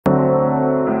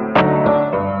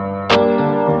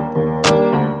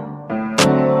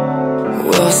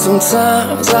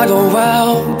Sometimes I go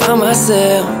out by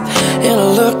myself and I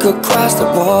look across the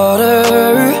water.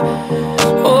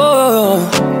 Oh.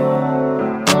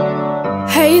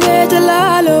 Hey there,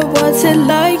 Delilah, what's it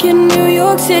like in New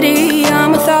York City?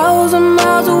 I'm 1,000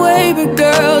 miles away, but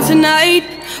girl, tonight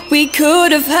we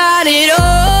could have had it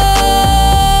all,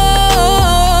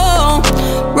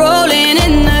 rolling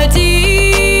in the deep.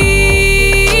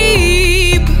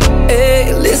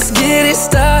 Hey, let's get it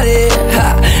started.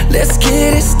 Ha. Let's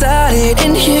get it started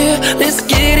in here. Let's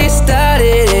get it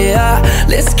started. Yeah.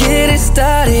 Let's get it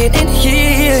started in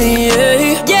here.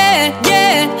 Yeah, yeah,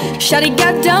 yeah. Shawty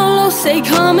got down low, say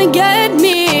come and get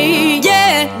me.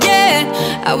 Yeah,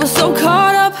 yeah. I was so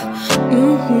caught up.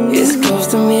 It's close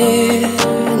to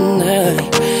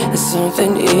midnight and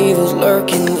something evil's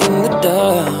lurking in the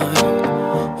dark.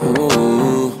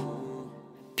 Ooh.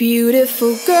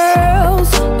 Beautiful girls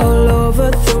all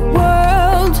over the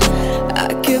world. I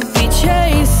could be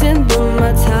chasing, but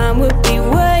my time would be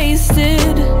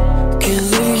wasted.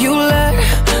 'Cause if you like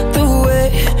the way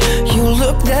you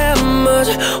look that much,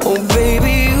 oh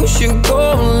baby, you should go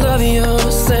and love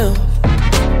yourself.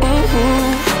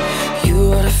 You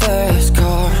got a fast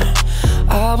car,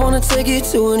 I wanna take you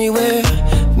to anywhere.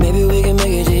 Maybe we can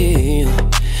make a deal,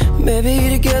 maybe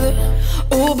together.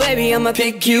 Oh baby, I'ma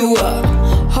pick you up.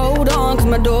 Hold on, 'cause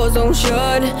my doors don't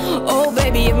shut. Oh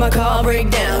baby, if my car break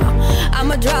down,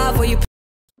 I'ma drive for you.